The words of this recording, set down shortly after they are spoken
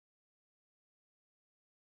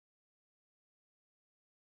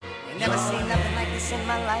never seen nothing like this in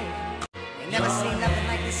my life. Ain't never seen nothing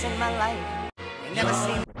like this in my life. Ain't never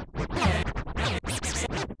seen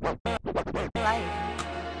life.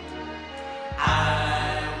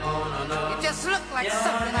 I wanna know. You just look like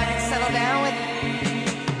something I can settle down with.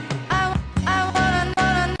 I wanna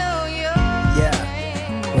know you.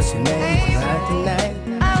 Yeah. What's your name? Right tonight.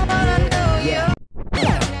 I wanna know you.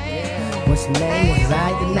 What's your name? What's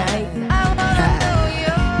right tonight? I wanna know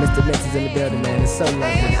you. Mr. Mince is in the building, man. It's so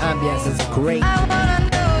lovely. The ambiance is great. I wanna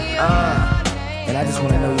know you. And I just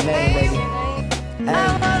wanna know your name, baby.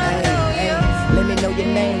 Hey, let me know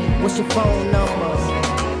your name. What's your phone number?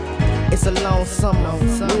 It's a long summer,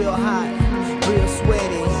 real hot, real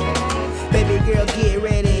sweaty. Baby girl, get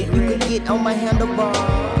ready. You can get on my handlebars,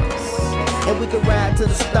 and we can ride to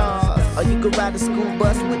the stars. Or you can ride the school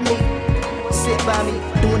bus with me. Sit by me,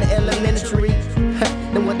 doing the elementary.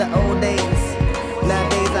 Them were the old days.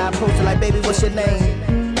 Nowadays I approach her like, baby, what's your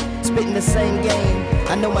name? Spitting the same game.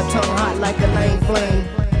 I know my tongue hot like a lame flame.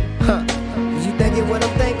 You thinking what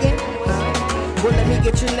I'm thinking? Well, let me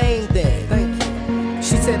get your name then. Thank you.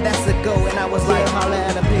 She said that's a go, and I was like, holla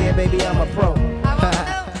at a pair, baby, I'm a pro.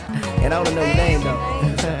 And I wanna know your name though.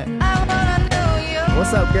 I wanna know you.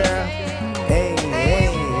 What's up, girl?